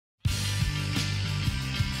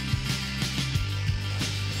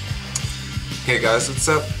Hey guys, what's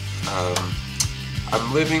up?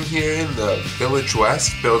 I'm living here in the Village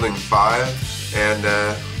West, Building 5, and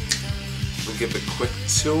we'll give a quick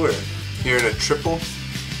tour here in a triple.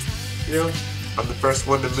 You know, I'm the first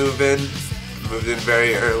one to move in. I moved in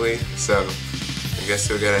very early, so I guess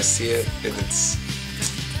you'll get to see it in its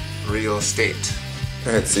real state.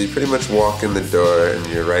 Alright, so you pretty much walk in the door and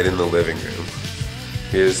you're right in the living room.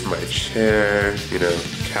 Here's my chair, you know,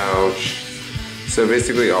 couch. So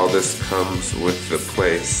basically all this comes with the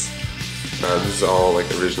place. This is all like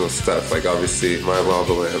original stuff, like obviously my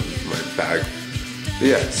lava lamp, my bag. But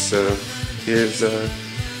yeah, so here's the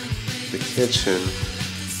kitchen.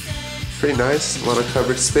 Pretty nice, a lot of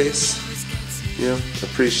cupboard space. You know,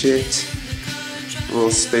 appreciate a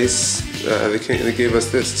little space. They gave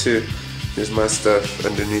us this too. Here's my stuff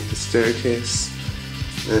underneath the staircase.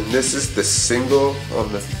 And this is the single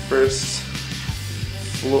on the first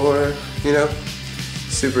floor, you know?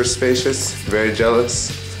 Super spacious, very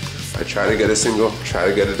jealous. I try to get a single, try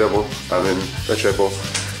to get a double, I'm in a triple.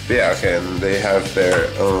 But yeah, okay, and they have their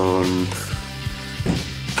own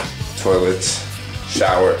toilet,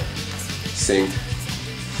 shower, sink.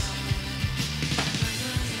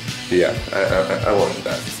 Yeah, I wanted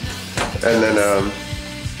that. And then,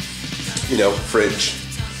 you know, fridge.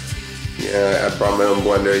 Yeah, I brought my own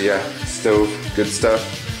blender, yeah, stove, good stuff,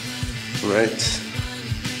 right?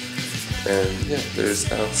 And yeah,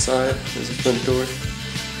 there's outside, there's a front door.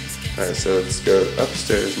 Alright, so let's go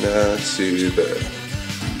upstairs now to the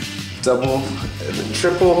double and the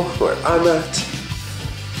triple where I'm at.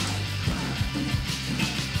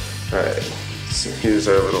 Alright, so here's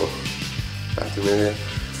our little bathroom area.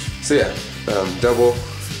 So yeah, double,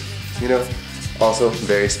 you know, also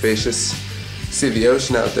very spacious. See the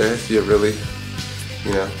ocean out there if you really,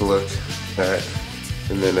 you know, look. Alright,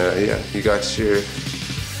 and then yeah, you got your,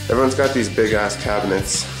 everyone's got these big ass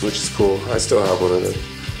cabinets, which is cool. I still have one of them.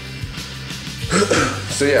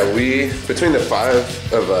 So yeah, between the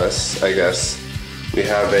 5 of us, I guess, we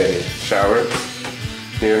have a shower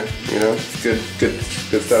here, you know, good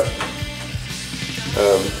stuff.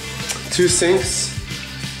 2 sinks,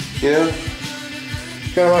 you know,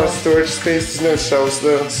 got a lot of storage space. There's no shelves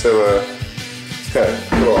though, so it's kind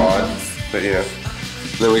of a little odd, but you know.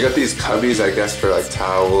 And then we got these cubbies, I guess, for like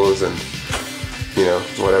towels and, you know,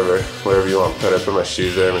 whatever you want. Put my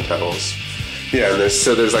shoes there, my towels. Yeah, and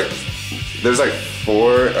there's like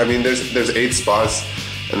 4. I mean, there's 8 spots,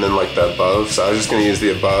 and then like the above. So I was just gonna use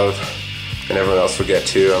the above, and everyone else will get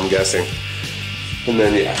 2, I'm guessing. And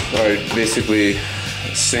then yeah, our basically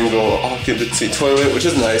single occupancy toilet, which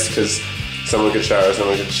is nice because someone could shower,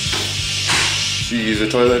 someone could use the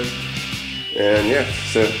toilet. And yeah,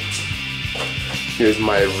 so here's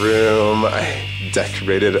my room. I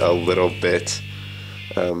decorated a little bit.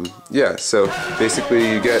 Yeah, so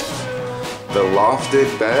basically you get the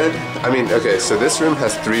lofted bed. I mean, okay, so this room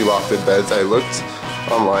has 3 lofted beds. I looked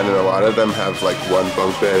online and a lot of them have like 1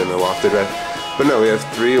 bunk bed and a lofted bed. But no, we have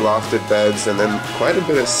 3 lofted beds and then quite a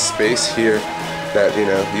bit of space here that, you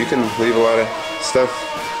know, you can leave a lot of stuff.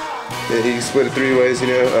 Yeah, you can split it 3 ways, you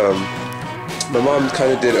know. My mom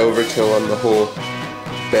kind of did overkill on the whole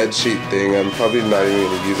bed sheet thing. I'm probably not even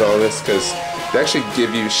going to use all this because they actually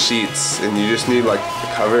give you sheets and you just need like the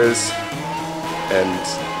covers and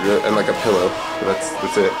like a pillow.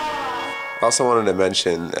 That's it. I also wanted to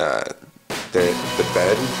mention the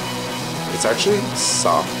bed. It's actually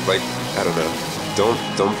soft. Like, I don't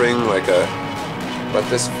know. Don't bring like let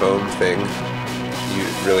this foam thing. You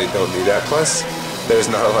really don't need that. Plus, there's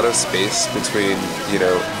not a lot of space between, you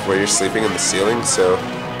know, where you're sleeping and the ceiling. So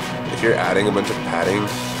if you're adding a bunch of padding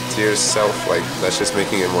to yourself, like that's just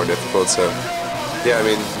making it more difficult. So yeah, I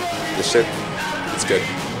mean, the shit, it's good.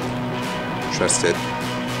 Trust it.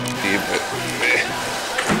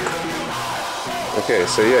 Okay,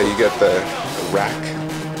 so yeah, you get the rack,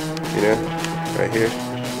 you know, right here.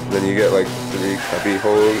 And then you get like 3 cubby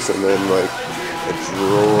holes and then like a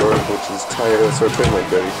drawer, which is tighter, so we're putting like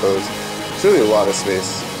dirty clothes. It's really a lot of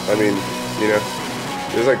space. I mean, you know,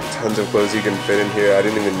 there's like tons of clothes you can fit in here. I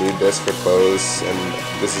didn't even need this for clothes, and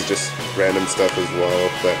this is just random stuff as well,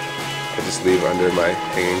 but I just leave under my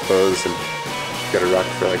hanging clothes and got a rack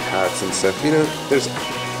for like hats and stuff. You know, there's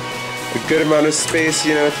a good amount of space.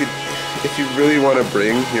 You know, if you really want to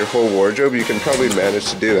bring your whole wardrobe, you can probably manage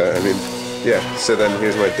to do that. I mean, yeah. So then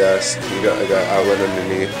here's my desk. I got outlet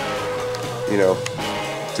underneath. You know,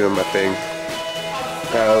 doing my thing.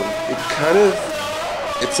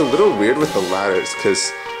 It's a little weird with the ladders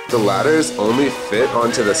because the ladders only fit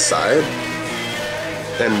onto the side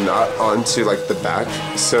and not onto like the back.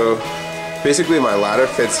 So basically my ladder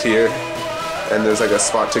fits here and there's like a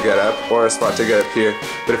spot to get up or a spot to get up here.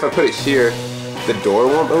 But if I put it here, the door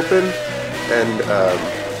won't open, and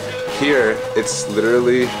here it's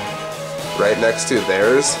literally right next to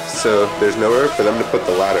theirs, so there's nowhere for them to put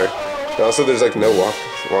the ladder. And also there's like no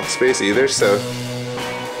walk space either, so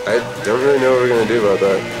I don't really know what we're gonna do about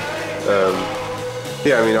that.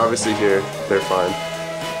 Yeah, I mean obviously here they're fine,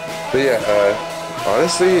 but yeah,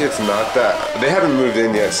 honestly it's not that, they haven't moved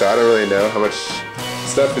in yet, so I don't really know how much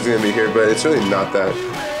stuff is gonna be here, but it's really not that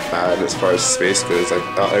bad as far as space goes. Like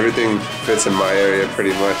everything fits in my area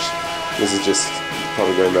pretty much. This is just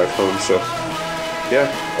probably going back home, so yeah,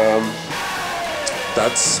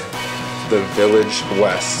 that's the Village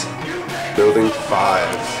West, Building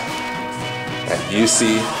 5 at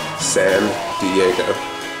UC San Diego.